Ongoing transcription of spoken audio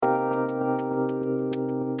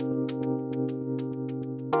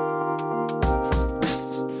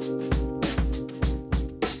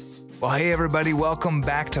Well, hey everybody, welcome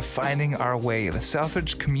back to Finding Our Way, the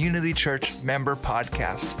Southridge Community Church member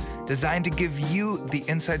podcast, designed to give you the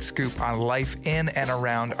inside scoop on life in and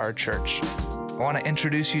around our church. I want to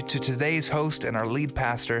introduce you to today's host and our lead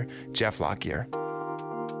pastor, Jeff Lockyer.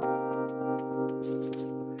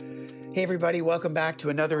 Hey everybody, welcome back to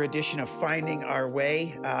another edition of Finding Our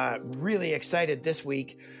Way. Really excited this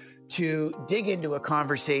week to dig into a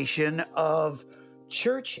conversation of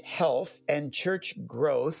church health and church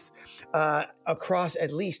growth across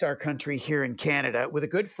at least our country here in Canada with a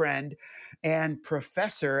good friend and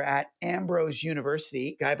professor at Ambrose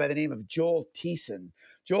University, a guy by the name of Joel Thiessen.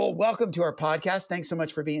 Joel, welcome to our podcast. Thanks so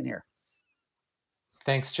much for being here.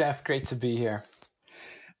 Thanks, Jeff. Great to be here.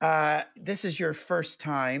 This is your first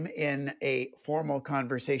time in a formal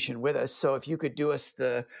conversation with us. So if you could do us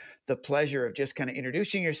the pleasure of just kind of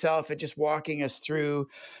introducing yourself and just walking us through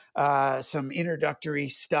some introductory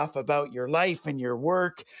stuff about your life and your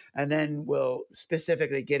work, and then we'll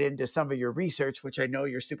specifically get into some of your research, which I know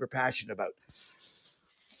you're super passionate about.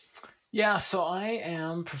 Yeah, so I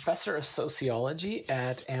am professor of sociology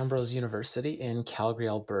at Ambrose University in Calgary,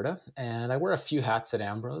 Alberta, and I wear a few hats at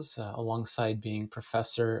Ambrose. Alongside being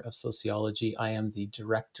professor of sociology, I am the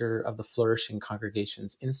director of the Flourishing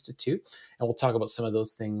Congregations Institute, and we'll talk about some of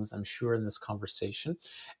those things, I'm sure, in this conversation.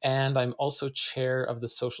 And I'm also chair of the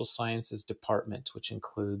social sciences department, which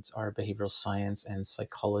includes our behavioral science and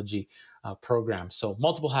psychology program. So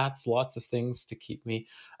multiple hats, lots of things to keep me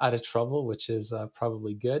out of trouble, which is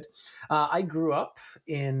probably good. I grew up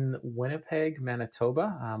in Winnipeg,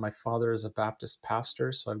 Manitoba. My father is a Baptist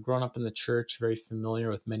pastor, so I've grown up in the church, very familiar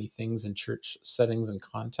with many things in church settings and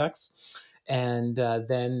contexts. And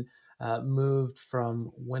then moved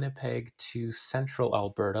from Winnipeg to central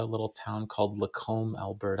Alberta, a little town called Lacombe,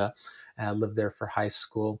 Alberta. Lived there for high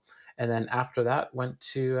school. And then after that, went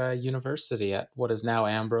to university at what is now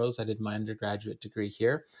Ambrose. I did my undergraduate degree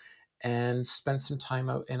here and spent some time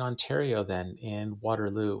out in Ontario then in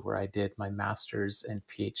Waterloo, where I did my master's and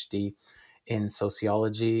PhD in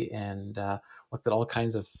sociology and looked at all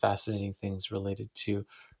kinds of fascinating things related to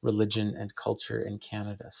religion and culture in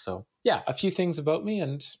Canada. So yeah, a few things about me,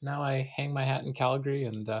 and now I hang my hat in Calgary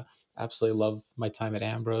and absolutely love my time at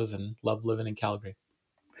Ambrose and love living in Calgary.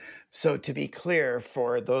 So to be clear,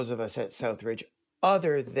 for those of us at Southridge,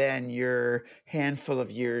 other than your handful of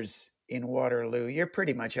years in Waterloo, you're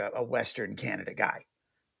pretty much a Western Canada guy.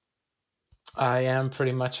 I am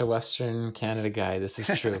pretty much a Western Canada guy. This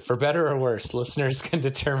is true. For better or worse, listeners can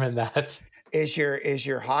determine that. Is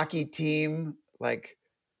your hockey team like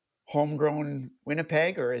homegrown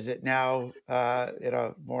Winnipeg, or is it now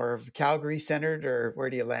more of Calgary centered, or where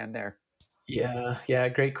do you land there? Yeah,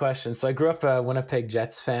 great question. So I grew up a Winnipeg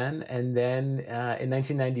Jets fan, and then in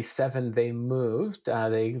 1997 they moved.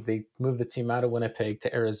 They moved the team out of Winnipeg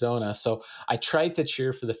to Arizona. So I tried to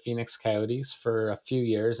cheer for the Phoenix Coyotes for a few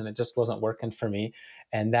years, and it just wasn't working for me.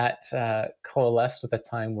 And that coalesced with a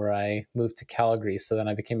time where I moved to Calgary. So then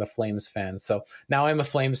I became a Flames fan. So now I'm a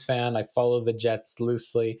Flames fan. I follow the Jets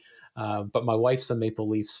loosely. But my wife's a Maple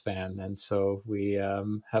Leafs fan, and so we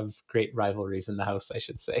have great rivalries in the house, I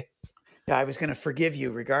should say. Yeah, I was going to forgive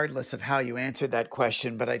you regardless of how you answered that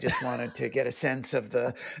question, but I just wanted to get a sense of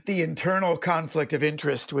the internal conflict of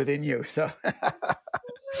interest within you. So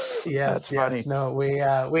yes, that's funny. No,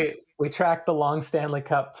 we track the long Stanley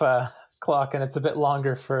Cup clock, and it's a bit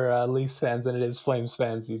longer for Leafs fans than it is Flames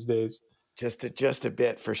fans these days. Just a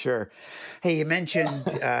bit for sure. Hey, you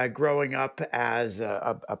mentioned growing up as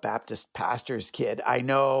a Baptist pastor's kid. I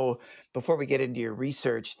know before we get into your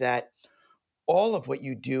research that all of what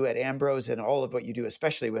you do at Ambrose and all of what you do,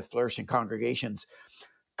 especially with Flourishing Congregations,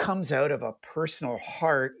 comes out of a personal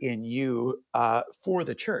heart in you for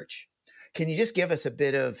the church. Can you just give us a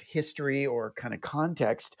bit of history or kind of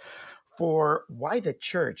context for why the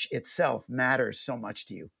church itself matters so much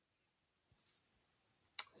to you?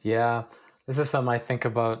 Yeah, this is something I think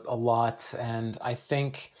about a lot. And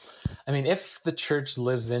if the church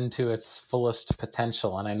lives into its fullest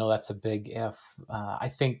potential, and I know that's a big if, I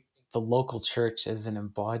think the local church is an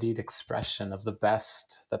embodied expression of the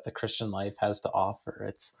best that the Christian life has to offer.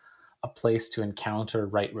 It's a place to encounter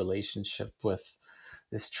right relationship with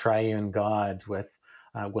this triune God, with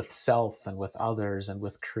self and with others and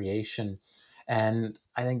with creation. And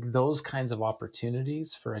I think those kinds of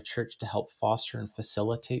opportunities for a church to help foster and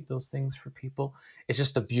facilitate those things for people is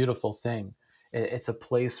just a beautiful thing. It's a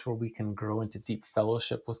place where we can grow into deep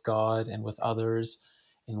fellowship with God and with others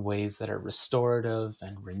in ways that are restorative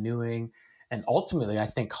and renewing and ultimately, I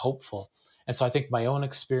think, hopeful. And so I think my own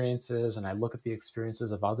experiences, and I look at the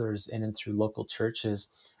experiences of others in and through local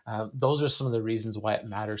churches, those are some of the reasons why it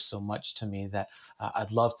matters so much to me that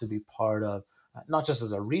I'd love to be part of, not just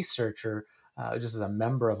as a researcher, just as a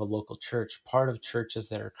member of a local church, part of churches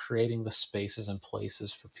that are creating the spaces and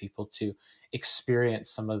places for people to experience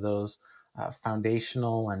some of those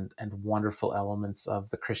foundational and wonderful elements of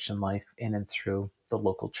the Christian life in and through the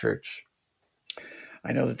local church.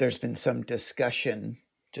 I know that there's been some discussion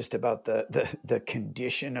just about the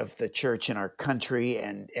condition of the church in our country,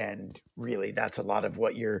 and really that's a lot of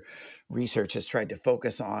what your research has tried to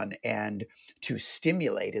focus on and to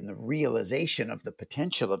stimulate in the realization of the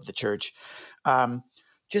potential of the church.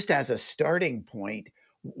 Just as a starting point,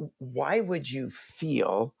 why would you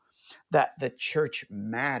feel that the church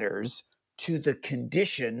matters to the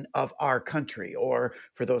condition of our country, or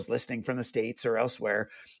for those listening from the States or elsewhere,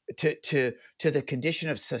 to the condition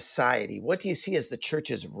of society? What do you see as the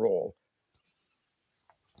church's role?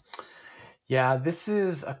 Yeah, this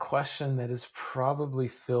is a question that is probably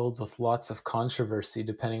filled with lots of controversy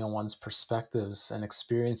depending on one's perspectives and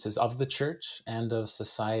experiences of the church and of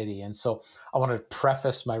society. And so I want to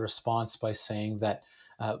preface my response by saying that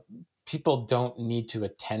uh, people don't need to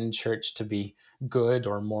attend church to be good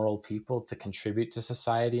or moral people to contribute to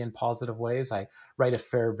society in positive ways. I write a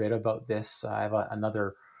fair bit about this. I have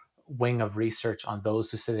another wing of research on those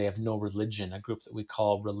who say they have no religion, a group that we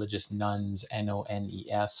call religious nones,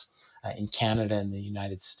 NONES, in Canada and the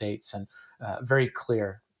United States, and very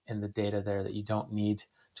clear in the data there that you don't need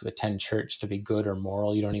to attend church to be good or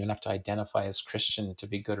moral. You don't even have to identify as Christian to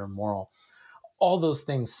be good or moral. All those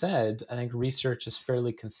things said, I think research is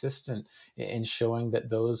fairly consistent in showing that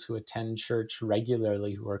those who attend church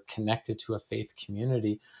regularly, who are connected to a faith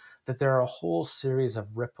community, that there are a whole series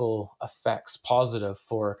of ripple effects, positive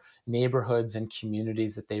for neighborhoods and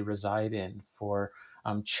communities that they reside in, for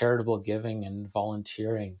charitable giving and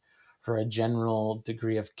volunteering, for a general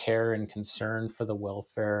degree of care and concern for the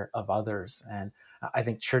welfare of others. And I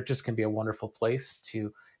think churches can be a wonderful place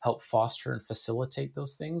to help foster and facilitate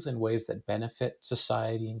those things in ways that benefit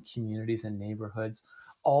society and communities and neighborhoods,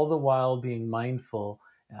 all the while being mindful,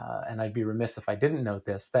 and I'd be remiss if I didn't note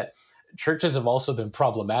this, that churches have also been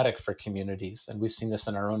problematic for communities. And we've seen this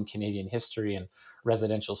in our own Canadian history, and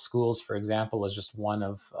residential schools, for example, is just one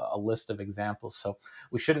of a list of examples. So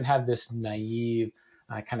we shouldn't have this naive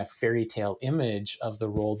kind of fairy tale image of the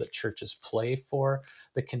role that churches play for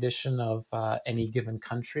the condition of any given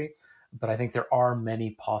country. But I think there are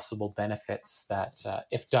many possible benefits that,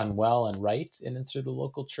 if done well and right in and through the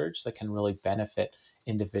local church, that can really benefit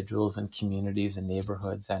individuals and communities and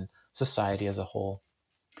neighborhoods and society as a whole.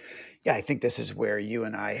 Yeah, I think this is where you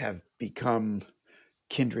and I have become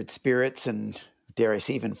kindred spirits and, dare I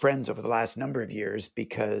say, even friends over the last number of years,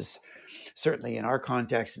 because certainly in our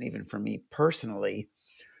context, and even for me personally,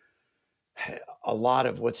 a lot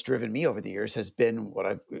of what's driven me over the years has been what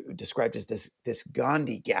I've described as this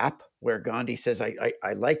Gandhi gap, where Gandhi says, I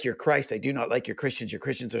like your Christ, I do not like your Christians. Your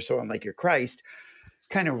Christians are so unlike your Christ,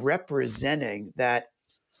 kind of representing that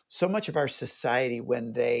so much of our society,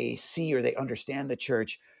 when they see or they understand the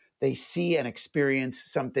church, they see and experience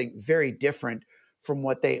something very different from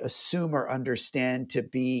what they assume or understand to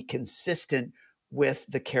be consistent with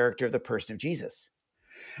the character of the person of Jesus.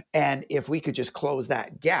 And if we could just close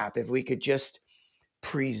that gap, if we could just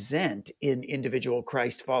present in individual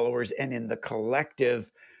Christ followers and in the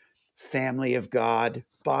collective family of God,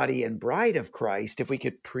 body and bride of Christ, if we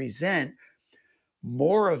could present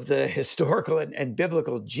more of the historical and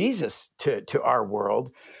biblical Jesus to our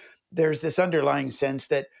world, there's this underlying sense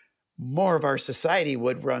that more of our society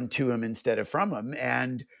would run to him instead of from him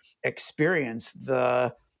and experience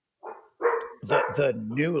the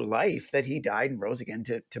new life that he died and rose again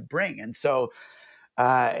to bring. And so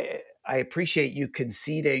I appreciate you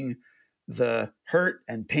conceding the hurt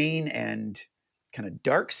and pain and kind of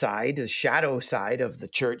dark side, the shadow side of the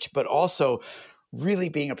church, but also really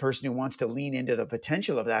being a person who wants to lean into the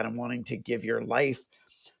potential of that and wanting to give your life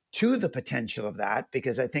to the potential of that,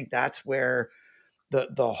 because I think that's where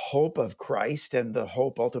the hope of Christ and the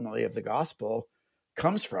hope ultimately of the gospel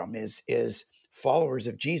comes from, is followers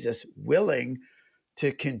of Jesus willing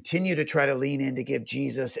to continue to try to lean in to give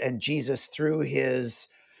Jesus, and Jesus through his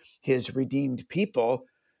redeemed people,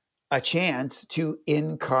 a chance to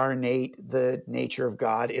incarnate the nature of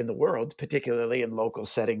God in the world, particularly in local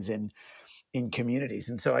settings in communities.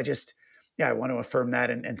 And so I want to affirm that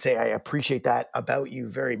and say I appreciate that about you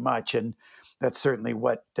very much. And that's certainly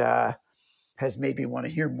what has made me want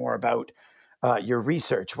to hear more about your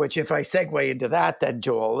research, which, if I segue into that, then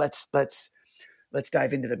Joel, let's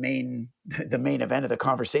dive into the main event of the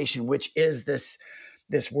conversation, which is this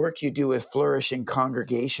this work you do with Flourishing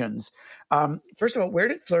Congregations. First of all, where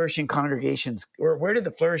did the Flourishing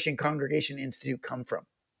Congregation Institute come from?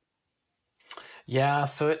 Yeah,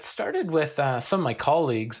 so it started with some of my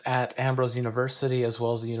colleagues at Ambrose University as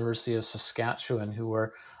well as the University of Saskatchewan who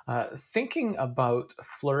were thinking about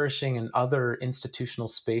flourishing in other institutional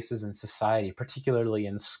spaces in society, particularly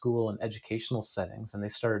in school and educational settings. And they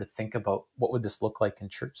started to think about what would this look like in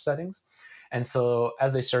church settings. And so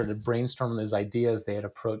as they started to brainstorm these ideas, they had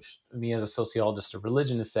approached me as a sociologist of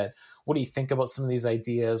religion and said, what do you think about some of these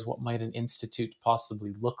ideas? What might an institute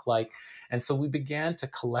possibly look like? And so we began to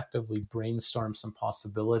collectively brainstorm some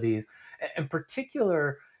possibilities, in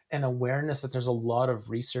particular, an awareness that there's a lot of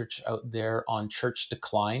research out there on church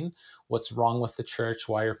decline, what's wrong with the church,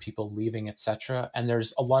 why are people leaving, etc. And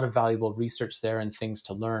there's a lot of valuable research there and things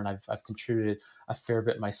to learn. I've contributed a fair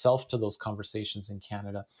bit myself to those conversations in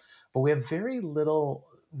Canada. But we have very little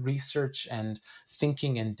research and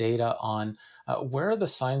thinking and data on where are the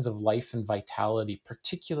signs of life and vitality,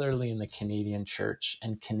 particularly in the Canadian church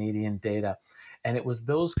and Canadian data. And it was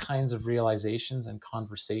those kinds of realizations and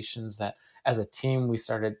conversations that, as a team, we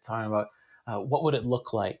started talking about what would it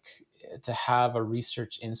look like to have a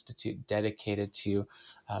research institute dedicated to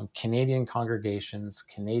Canadian congregations,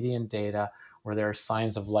 Canadian data, where there are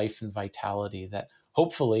signs of life and vitality that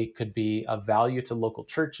hopefully could be of value to local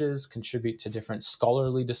churches, contribute to different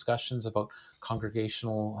scholarly discussions about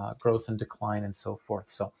congregational growth and decline and so forth.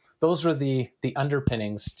 So those were the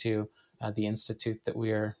underpinnings to the institute that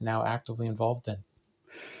we are now actively involved in.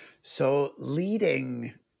 So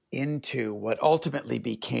leading into what ultimately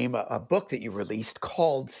became a book that you released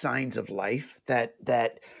called Signs of Life that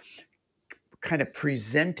kind of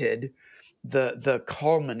presented the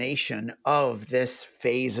culmination of this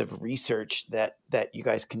phase of research that you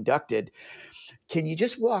guys conducted. Can you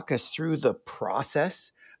just walk us through the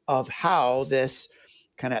process of how this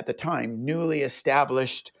kind of at the time newly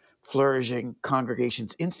established Flourishing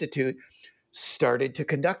Congregations Institute started to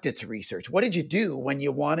conduct its research? What did you do when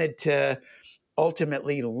you wanted to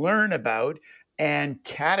ultimately learn about and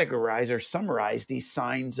categorize or summarize these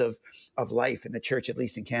signs of life in the church, at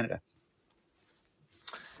least in Canada?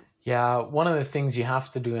 Yeah, one of the things you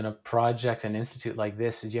have to do in a project, an institute like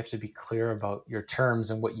this, is you have to be clear about your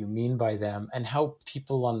terms and what you mean by them and how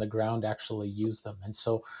people on the ground actually use them. And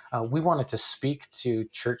so we wanted to speak to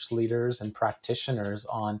church leaders and practitioners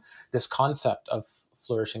on this concept of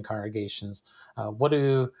flourishing congregations. What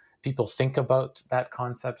do people think about that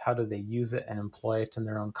concept? How do they use it and employ it in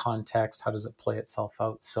their own context? How does it play itself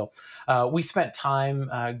out? So we spent time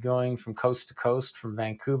going from coast to coast, from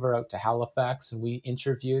Vancouver out to Halifax, and we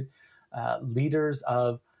interviewed leaders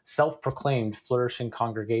of self-proclaimed flourishing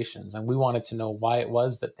congregations. And we wanted to know why it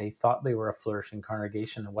was that they thought they were a flourishing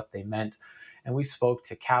congregation and what they meant. And we spoke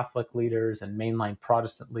to Catholic leaders and mainline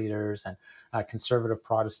Protestant leaders and conservative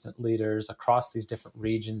Protestant leaders across these different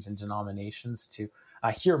regions and denominations to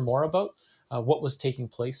hear more about what was taking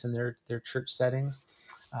place in their church settings,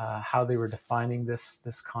 how they were defining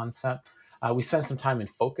this concept. We spent some time in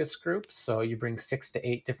focus groups. So you bring 6 to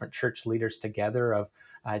 8 different church leaders together of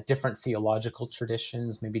different theological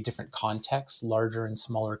traditions, maybe different contexts, larger and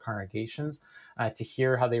smaller congregations, to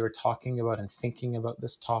hear how they were talking about and thinking about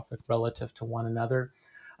this topic relative to one another.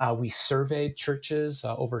 We surveyed churches,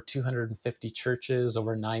 over 250 churches,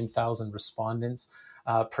 over 9,000 respondents,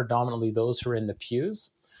 predominantly those who are in the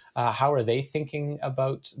pews. How are they thinking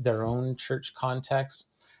about their own church context?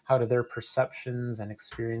 How do their perceptions and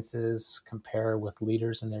experiences compare with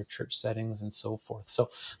leaders in their church settings and so forth? So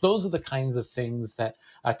those are the kinds of things that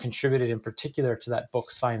contributed in particular to that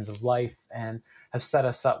book, Signs of Life, and have set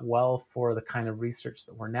us up well for the kind of research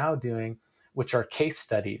that we're now doing, which are case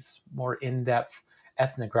studies, more in-depth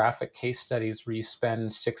ethnographic case studies where you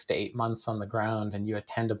spend 6 to 8 months on the ground and you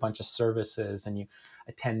attend a bunch of services and you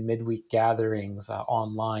attend midweek gatherings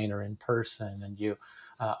online or in person, and you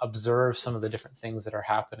observe some of the different things that are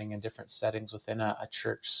happening in different settings within a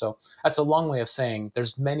church. So that's a long way of saying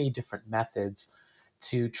there's many different methods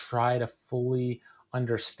to try to fully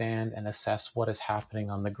understand and assess what is happening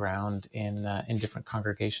on the ground in different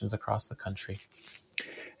congregations across the country.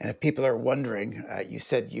 And if people are wondering, you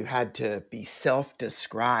said you had to be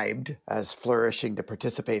self-described as flourishing to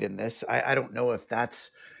participate in this. I don't know if that's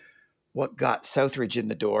what got Southridge in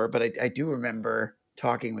the door, but I do remember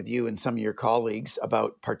talking with you and some of your colleagues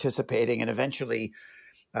about participating, and eventually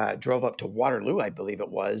drove up to Waterloo, I believe it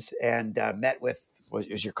was, and met with,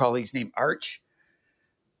 was your colleague's name Arch?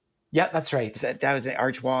 Yeah, that's right. That was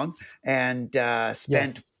Arch Wong, and spent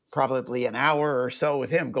Yes. probably an hour or so with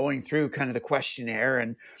him going through kind of the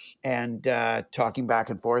questionnaire and talking back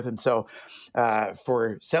and forth. And so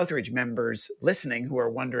for Southridge members listening who are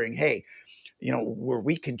wondering, hey, were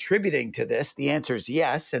we contributing to this? The answer is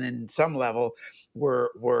yes. And in some level,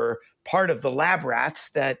 we're part of the lab rats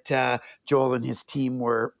that Joel and his team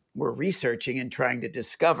were researching and trying to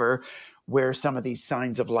discover where some of these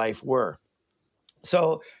signs of life were.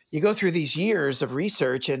 So you go through these years of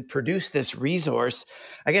research and produce this resource.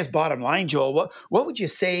 I guess bottom line, Joel, what would you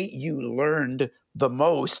say you learned the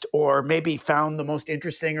most, or maybe found the most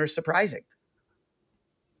interesting or surprising?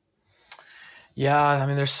 Yeah, I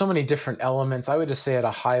mean, there's so many different elements. I would just say at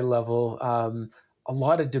a high level, a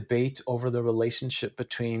lot of debate over the relationship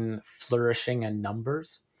between flourishing and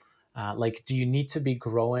numbers. Like, do you need to be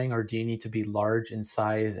growing or do you need to be large in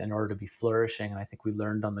size in order to be flourishing? And I think we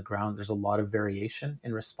learned on the ground there's a lot of variation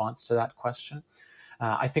in response to that question.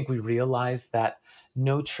 I think we realized that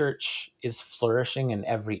no church is flourishing in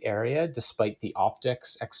every area, despite the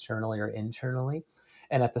optics, externally or internally.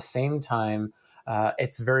 And at the same time,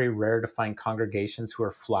 it's very rare to find congregations who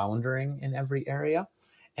are floundering in every area.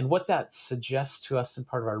 And what that suggests to us in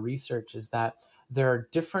part of our research is that there are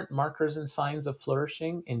different markers and signs of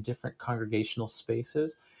flourishing in different congregational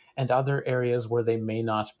spaces and other areas where they may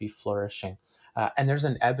not be flourishing. And there's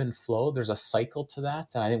an ebb and flow. There's a cycle to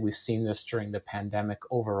that, and I think we've seen this during the pandemic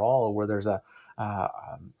overall, where there's a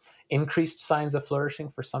increased signs of flourishing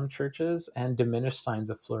for some churches and diminished signs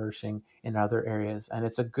of flourishing in other areas. And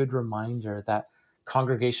it's a good reminder that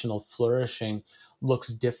congregational flourishing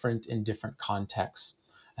looks different in different contexts.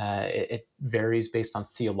 It varies based on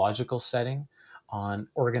theological setting, on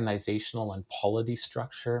organizational and polity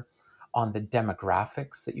structure, on the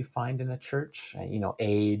demographics that you find in a church,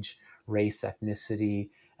 age, race, ethnicity,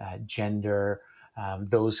 gender,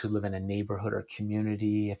 those who live in a neighborhood or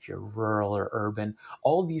community, if you're rural or urban.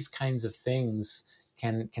 All these kinds of things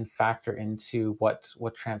can factor into what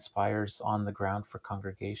transpires on the ground for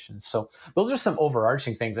congregations. So those are some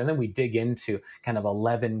overarching things. And then we dig into kind of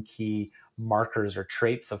 11 key markers or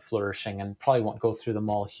traits of flourishing, and probably won't go through them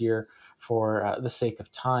all here for the sake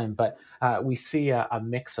of time. But we see a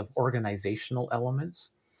mix of organizational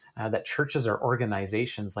elements. That churches are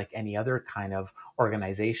organizations like any other kind of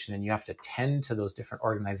organization, and you have to tend to those different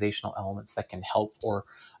organizational elements that can help or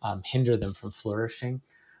hinder them from flourishing.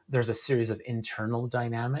 There's a series of internal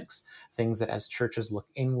dynamics, things that as churches look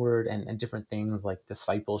inward, and different things like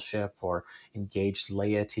discipleship or engaged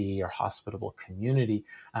laity or hospitable community,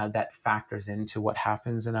 that factors into what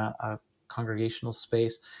happens in a congregational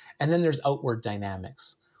space. And then there's outward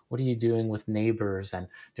dynamics. What are you doing with neighbors and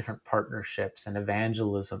different partnerships and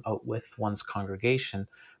evangelism out with one's congregation,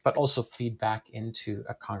 but also feedback into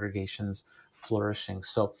a congregation's flourishing?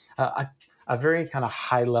 So a very kind of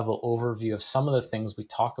high level overview of some of the things we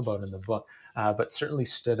talk about in the book, but certainly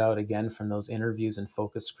stood out again from those interviews and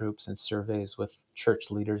focus groups and surveys with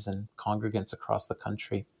church leaders and congregants across the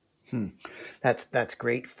country. That's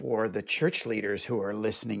great for the church leaders who are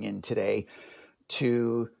listening in today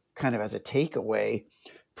to kind of as a takeaway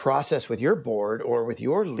process with your board or with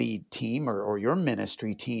your lead team or your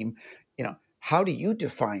ministry team. How do you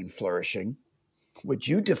define flourishing? Would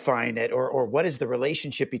you define it, or what is the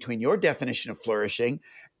relationship between your definition of flourishing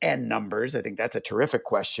and numbers? I think that's a terrific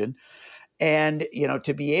question. And,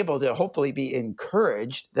 to be able to hopefully be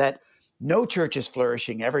encouraged that no church is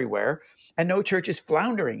flourishing everywhere and no church is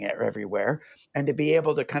floundering everywhere. And to be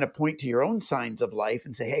able to kind of point to your own signs of life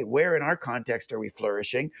and say, hey, where in our context are we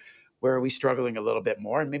flourishing? Where are we struggling a little bit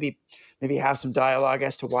more? And maybe have some dialogue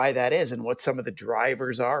as to why that is and what some of the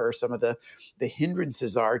drivers are or some of the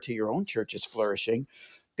hindrances are to your own church's flourishing,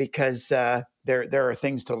 because there are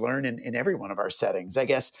things to learn in every one of our settings. I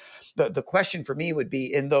guess the question for me would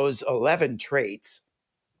be, in those 11 traits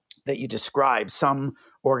that you describe, some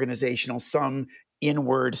organizational, some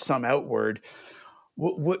inward, some outward,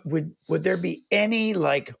 would there be any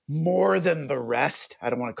like more than the rest? I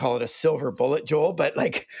don't want to call it a silver bullet, Joel, but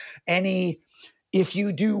like any, if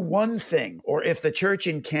you do one thing, or if the church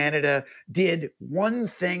in Canada did one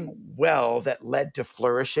thing well that led to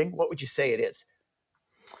flourishing, what would you say it is?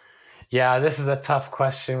 Yeah, this is a tough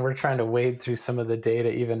question. We're trying to wade through some of the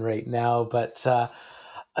data even right now, but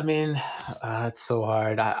it's so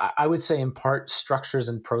hard. I would say in part structures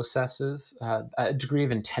and processes, a degree of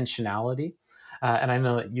intentionality. And I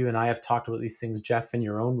know that you and I have talked about these things, Jeff, in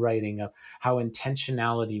your own writing, of how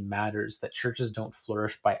intentionality matters, that churches don't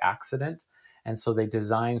flourish by accident. And so they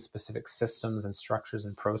design specific systems and structures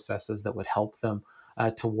and processes that would help them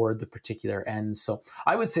toward the particular end. So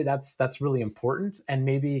I would say that's really important. And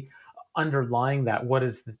maybe underlying that, what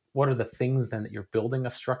are the things then that you're building a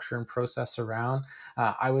structure and process around?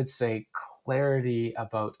 I would say clarity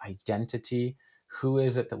about identity. Who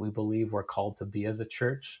is it that we believe we're called to be as a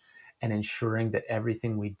church? And ensuring that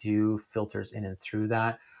everything we do filters in and through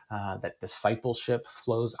that, that discipleship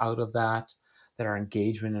flows out of that, that our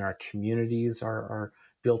engagement in our communities are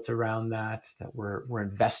built around that, that we're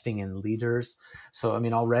investing in leaders. So, I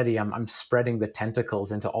mean, already I'm spreading the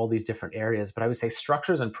tentacles into all these different areas, but I would say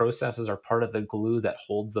structures and processes are part of the glue that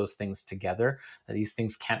holds those things together. These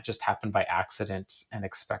things can't just happen by accident and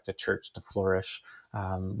expect a church to flourish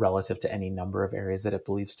relative to any number of areas that it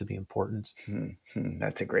believes to be important.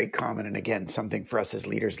 That's a great comment. And again, something for us as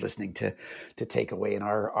leaders listening to take away in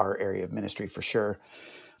our area of ministry for sure.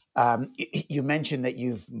 You mentioned that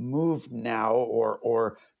you've moved now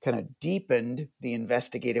or kind of deepened the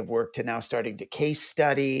investigative work to now starting to case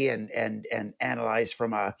study and analyze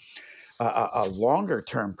from a longer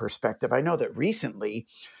term perspective. I know that recently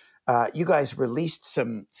you guys released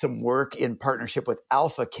some work in partnership with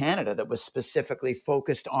Alpha Canada that was specifically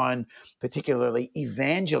focused on particularly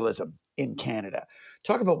evangelism in Canada.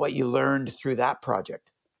 Talk about what you learned through that project.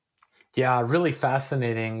 Yeah, really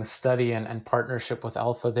fascinating study and partnership with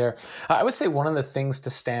Alpha there. I would say one of the things to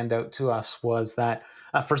stand out to us was that,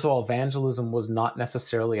 first of all, evangelism was not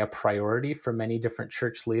necessarily a priority for many different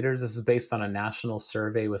church leaders. This is based on a national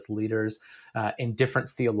survey with leaders in different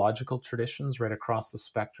theological traditions right across the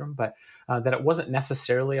spectrum, but that it wasn't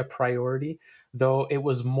necessarily a priority, though it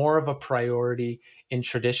was more of a priority in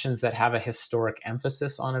traditions that have a historic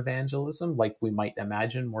emphasis on evangelism, like we might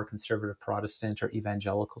imagine more conservative Protestant or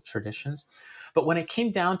evangelical traditions. But when it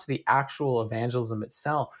came down to the actual evangelism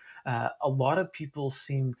itself, a lot of people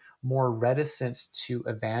seemed more reticent to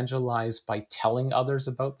evangelize by telling others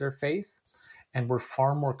about their faith, and were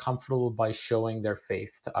far more comfortable by showing their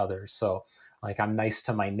faith to others. So, like, I'm nice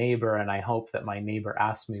to my neighbor, and I hope that my neighbor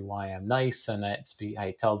asks me why I'm nice, and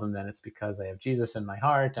I tell them that it's because I have Jesus in my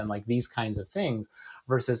heart, and like these kinds of things,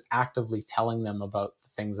 versus actively telling them about the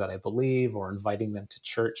things that I believe or inviting them to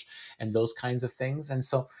church and those kinds of things. And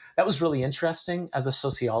so that was really interesting as a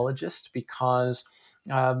sociologist, because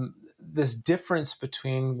this difference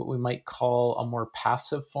between what we might call a more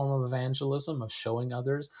passive form of evangelism, of showing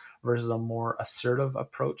others, versus a more assertive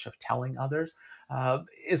approach of telling others,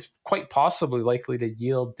 is quite possibly likely to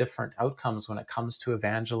yield different outcomes when it comes to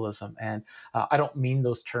evangelism. And I don't mean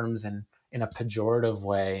those terms in a pejorative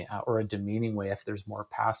way or a demeaning way if there's more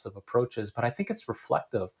passive approaches, but I think it's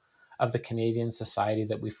reflective of the Canadian society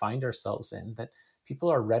that we find ourselves in, that people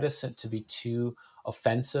are reticent to be too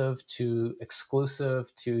offensive, too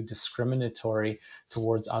exclusive, too discriminatory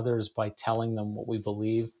towards others by telling them what we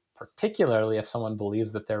believe, particularly if someone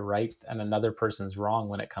believes that they're right and another person's wrong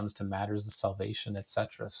when it comes to matters of salvation,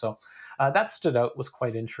 etc. So that stood out, was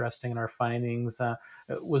quite interesting in our findings.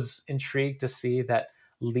 Was intrigued to see that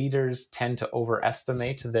leaders tend to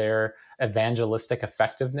overestimate their evangelistic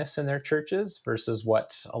effectiveness in their churches versus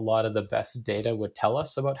what a lot of the best data would tell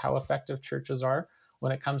us about how effective churches are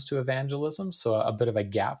when it comes to evangelism. So a bit of a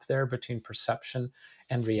gap there between perception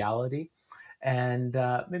and reality. And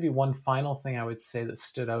maybe one final thing I would say that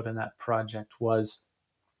stood out in that project was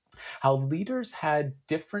how leaders had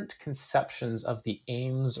different conceptions of the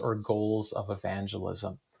aims or goals of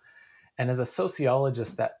evangelism. And as a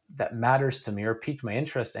sociologist, that matters to me, or piqued my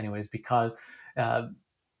interest anyways, because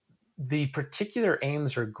the particular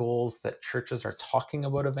aims or goals that churches are talking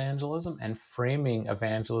about evangelism and framing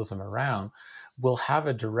evangelism around will have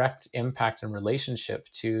a direct impact and relationship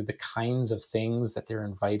to the kinds of things that they're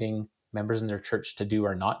inviting members in their church to do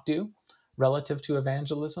or not do relative to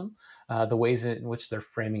evangelism, the ways in which they're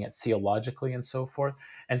framing it theologically and so forth.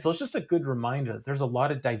 And so it's just a good reminder that there's a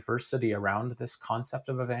lot of diversity around this concept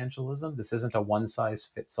of evangelism. This isn't a one size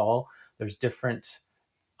fits all. There's different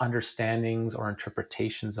understandings or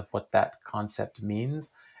interpretations of what that concept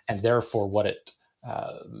means, and therefore what it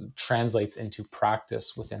translates into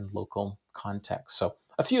practice within local context. So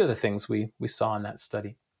a few of the things we saw in that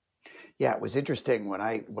study. Yeah, it was interesting when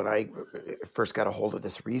I first got a hold of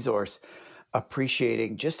this resource,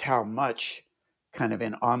 appreciating just how much kind of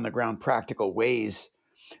in on the ground practical ways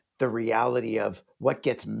the reality of what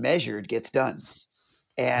gets measured gets done.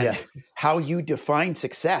 And Yes. how you define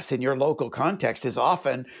success in your local context is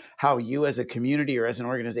often how you as a community or as an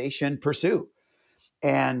organization pursue.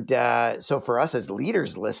 And so for us as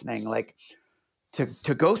leaders listening, like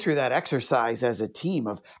to go through that exercise as a team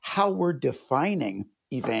of how we're defining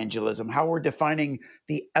evangelism, how we're defining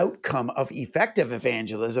the outcome of effective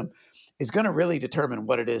evangelism is going to really determine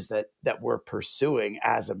what it is that we're pursuing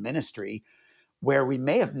as a ministry, where we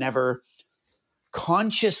may have never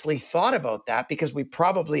consciously thought about that because we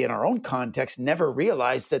probably in our own context never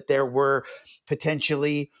realized that there were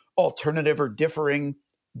potentially alternative or differing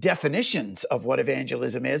definitions of what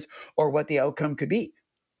evangelism is or what the outcome could be.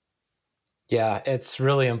 Yeah, it's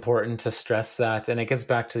really important to stress that. And it gets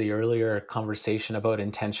back to the earlier conversation about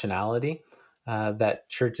intentionality, that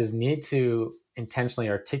churches need to intentionally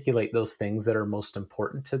articulate those things that are most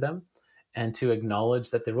important to them and to acknowledge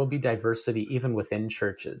that there will be diversity even within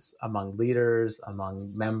churches, among leaders, among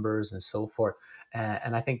members, and so forth.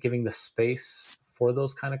 And I think giving the space for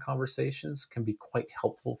those kind of conversations can be quite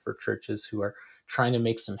helpful for churches who are trying to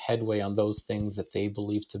make some headway on those things that they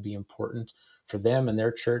believe to be important for them and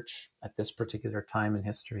their church at this particular time in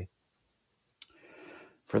history.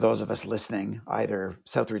 For those of us listening, either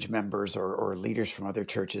Southridge members or leaders from other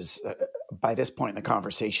churches, by this point in the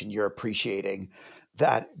conversation, you're appreciating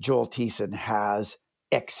that Joel Thiessen has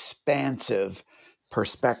expansive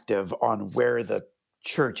perspective on where the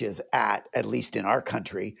church is at least in our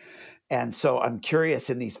country. And so I'm curious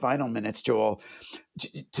in these final minutes, Joel,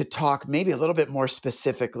 to talk maybe a little bit more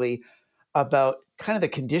specifically about kind of the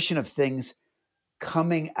condition of things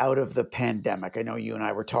coming out of the pandemic. I know you and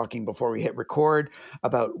I were talking before we hit record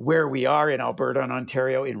about where we are in Alberta and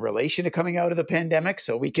Ontario in relation to coming out of the pandemic,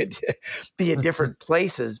 so we could be in different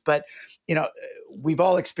places. But, we've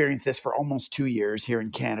all experienced this for almost 2 years here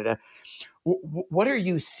in Canada. What are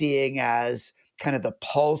you seeing as kind of the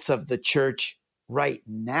pulse of the church right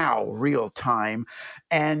now, real time,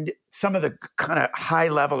 and some of the kind of high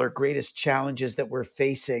level or greatest challenges that we're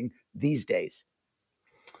facing these days?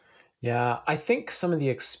 Yeah, I think some of the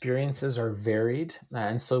experiences are varied.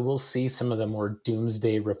 And so we'll see some of the more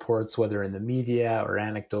doomsday reports, whether in the media or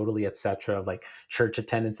anecdotally, et cetera, of like church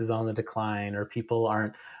attendance is on the decline, or people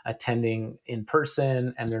aren't attending in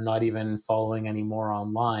person and they're not even following anymore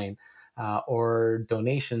online, or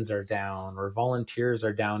donations are down, or volunteers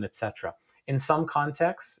are down, et cetera. In some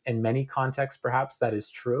contexts, in many contexts, perhaps that is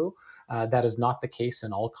true. That is not the case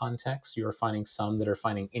in all contexts. You are finding some that are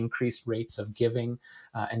finding increased rates of giving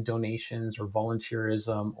and donations or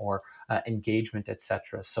volunteerism or engagement,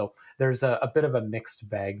 etc. So there's a bit of a mixed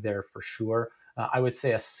bag there for sure. I would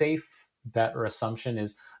say a safe bet or assumption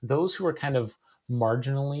is those who are kind of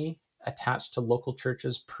marginally attached to local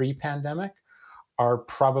churches pre-pandemic are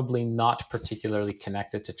probably not particularly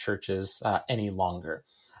connected to churches any longer.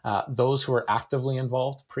 Those who are actively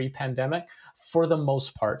involved pre-pandemic, for the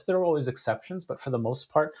most part, there are always exceptions, but for the most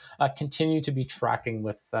part, continue to be tracking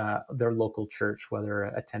with their local church, whether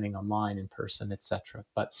attending online, in person, etc.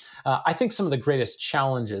 But I think some of the greatest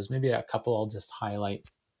challenges, maybe a couple I'll just highlight.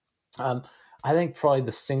 Um, I think probably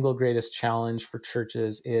the single greatest challenge for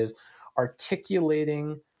churches is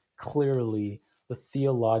articulating clearly the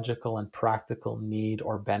theological and practical need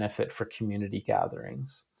or benefit for community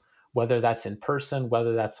gatherings, whether that's in person,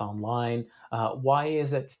 whether that's online. Why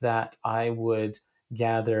is it that I would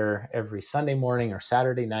gather every Sunday morning or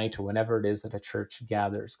Saturday night or whenever it is that a church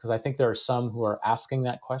gathers? Because I think there are some who are asking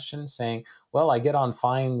that question saying, well, I get on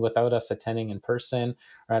fine without us attending in person,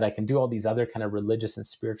 right? I can do all these other kind of religious and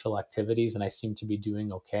spiritual activities and I seem to be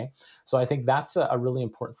doing okay. So I think that's a really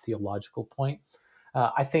important theological point.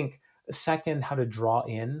 I think second, how to draw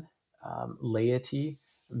in laity,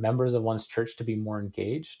 members of one's church to be more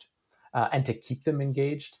engaged. And to keep them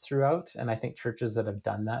engaged throughout. And I think churches that have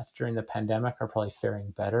done that during the pandemic are probably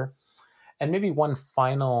faring better. And maybe one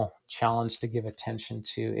final challenge to give attention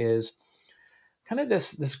to is kind of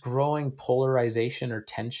this growing polarization or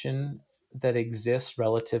tension that exists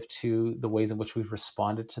relative to the ways in which we've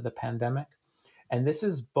responded to the pandemic. And this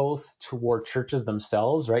is both toward churches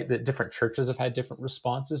themselves, right? That different churches have had different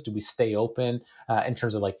responses. Do we stay open in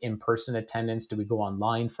terms of like in-person attendance? Do we go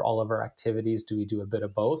online for all of our activities? Do we do a bit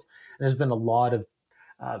of both? And there's been a lot of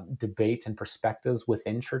debate and perspectives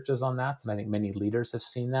within churches on that. And I think many leaders have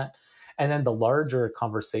seen that. And then the larger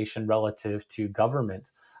conversation relative to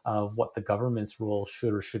government of what the government's role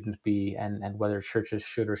should or shouldn't be, and whether churches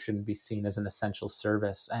should or shouldn't be seen as an essential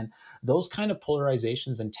service. And those kind of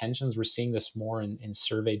polarizations and tensions, we're seeing this more in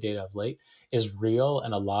survey data of late, is real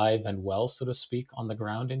and alive and well, so to speak, on the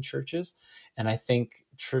ground in churches. And I think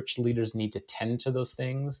church leaders need to tend to those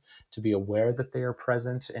things, to be aware that they are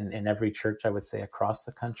present in every church, I would say, across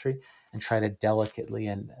the country, and try to delicately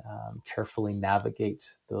and carefully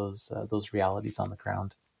navigate those realities on the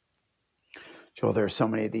ground. Joel, there are so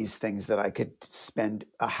many of these things that I could spend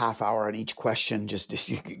a half hour on each question just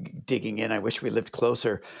digging in. I wish we lived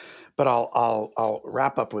closer, but I'll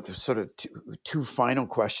wrap up with sort of two final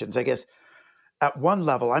questions. I guess at one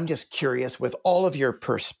level, I'm just curious, with all of your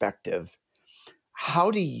perspective,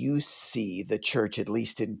 How do you see the church, at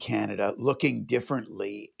least in Canada, looking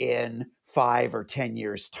differently in 5 or 10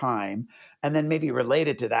 years' time? And then maybe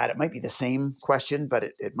related to that, it might be the same question, but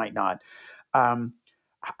it might not. Um,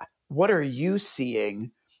 what are you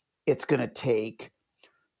seeing it's going to take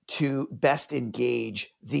to best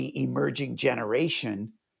engage the emerging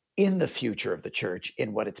generation in the future of the church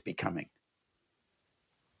in what it's becoming?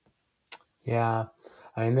 Yeah,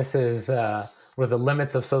 I mean, this is where the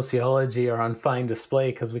limits of sociology are on fine display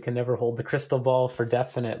because we can never hold the crystal ball for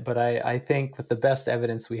definite. But I think with the best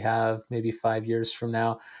evidence we have, maybe 5 years from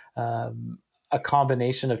now, a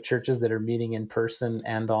combination of churches that are meeting in person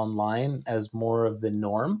and online as more of the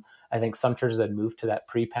norm. I think some churches had moved to that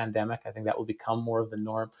pre-pandemic. I think that will become more of the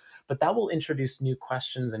norm. But that will introduce new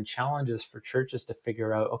questions and challenges for churches to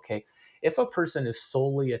figure out, okay, if a person is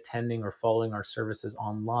solely attending or following our services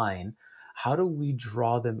online, how do we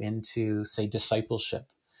draw them into, say, discipleship,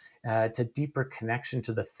 to deeper connection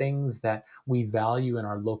to the things that we value in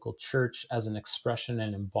our local church as an expression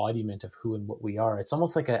and embodiment of who and what we are? It's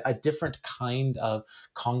almost like a different kind of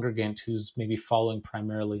congregant who's maybe following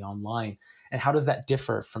primarily online. And how does that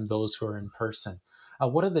differ from those who are in person?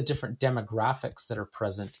 What are the different demographics that are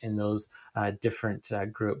present in those different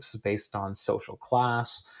groups based on social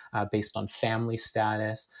class, based on family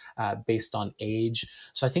status, based on age?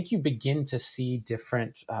 So I think you begin to see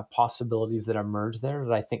different possibilities that emerge there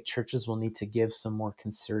that I think churches will need to give some more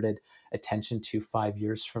concerted attention to 5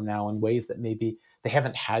 years from now in ways that maybe they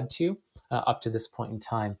haven't had to up to this point in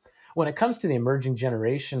time. When it comes to the emerging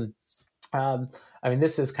generation, I mean,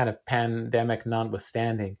 this is kind of pandemic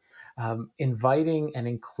notwithstanding. Inviting and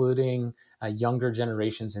including younger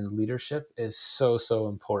generations in leadership is so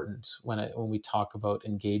important when we talk about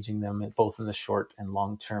engaging them both in the short and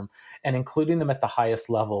long term, and including them at the highest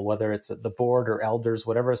level, whether it's at the board or elders,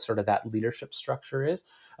 whatever sort of that leadership structure is,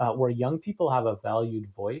 where young people have a valued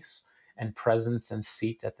voice and presence and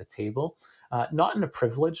seat at the table, not in a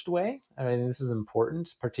privileged way. I mean, this is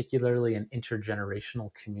important, particularly in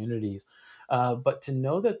intergenerational communities, but to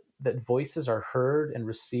know that voices are heard and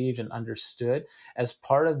received and understood as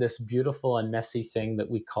part of this beautiful and messy thing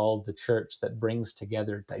that we call the church, that brings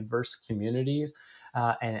together diverse communities,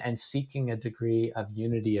 and seeking a degree of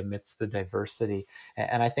unity amidst the diversity.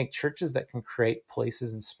 And I think churches that can create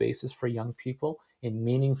places and spaces for young people in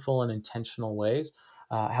meaningful and intentional ways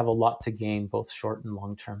have a lot to gain, both short and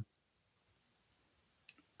long term.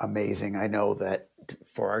 Amazing. I know that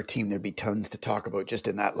for our team, there'd be tons to talk about just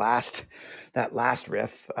in that last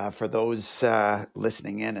riff. For those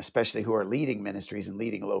listening in, especially who are leading ministries and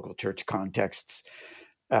leading local church contexts,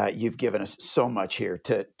 you've given us so much here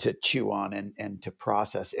to chew on and to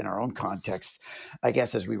process in our own context. I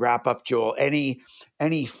guess as we wrap up, Joel,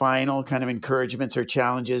 any final kind of encouragements or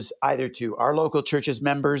challenges either to our local churches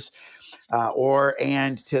members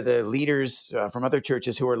and to the leaders from other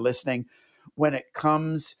churches who are listening when it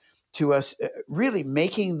comes to us really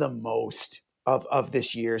making the most of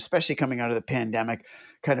this year, especially coming out of the pandemic,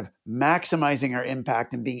 kind of maximizing our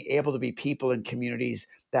impact and being able to be people and communities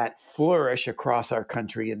that flourish across our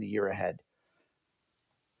country in the year ahead?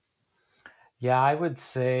 Yeah, I would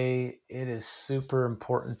say it is super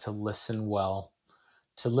important to listen well,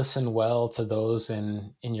 to those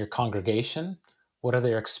in your congregation. What are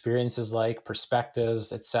their experiences like,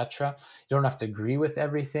 perspectives, etc.? You don't have to agree with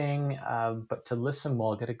everything, but to listen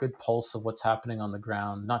well, get a good pulse of what's happening on the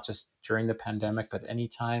ground, not just during the pandemic, but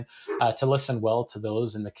anytime. To listen well to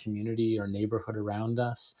those in the community or neighborhood around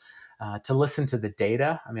us. To listen to the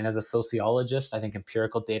data. I mean, as a sociologist, I think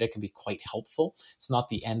empirical data can be quite helpful. It's not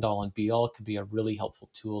the end all and be all. It could be a really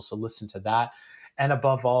helpful tool. So listen to that. And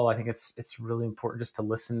above all, I think it's really important just to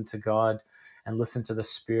listen to God and listen to the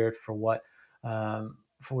Spirit for what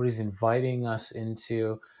He's inviting us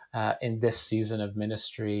into in this season of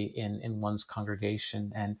ministry in one's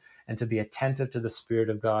congregation, and to be attentive to the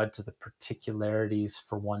Spirit of God, to the particularities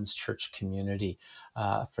for one's church community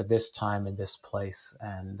for this time and this place.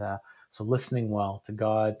 And so listening well to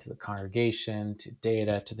God, to the congregation, to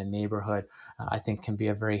data, to the neighborhood, I think can be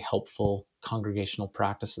a very helpful congregational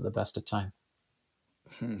practice at the best of time.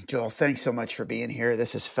 Joel, thanks so much for being here.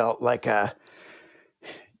 This has felt like a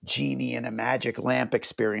genie in a magic lamp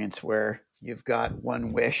experience where you've got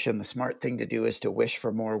one wish and the smart thing to do is to wish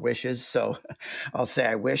for more wishes. So I'll say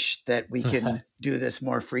I wish that we can do this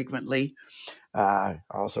more frequently. I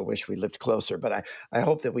also wish we lived closer, but I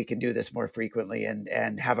hope that we can do this more frequently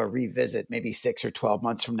and have a revisit maybe 6 or 12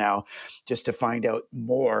 months from now, just to find out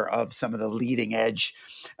more of some of the leading edge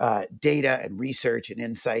data and research and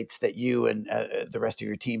insights that you and the rest of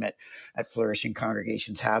your team at Flourishing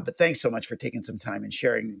Congregations have. But thanks so much for taking some time and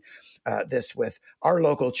sharing this with our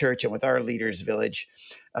local church and with our Leaders Village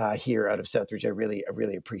here out of Southridge. I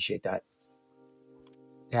really appreciate that.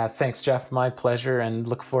 Yeah, thanks, Jeff. My pleasure, and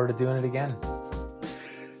look forward to doing it again.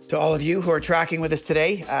 To all of you who are tracking with us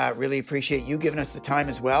today, really appreciate you giving us the time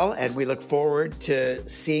as well. And we look forward to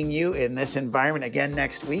seeing you in this environment again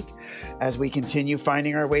next week as we continue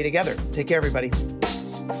finding our way together. Take care, everybody.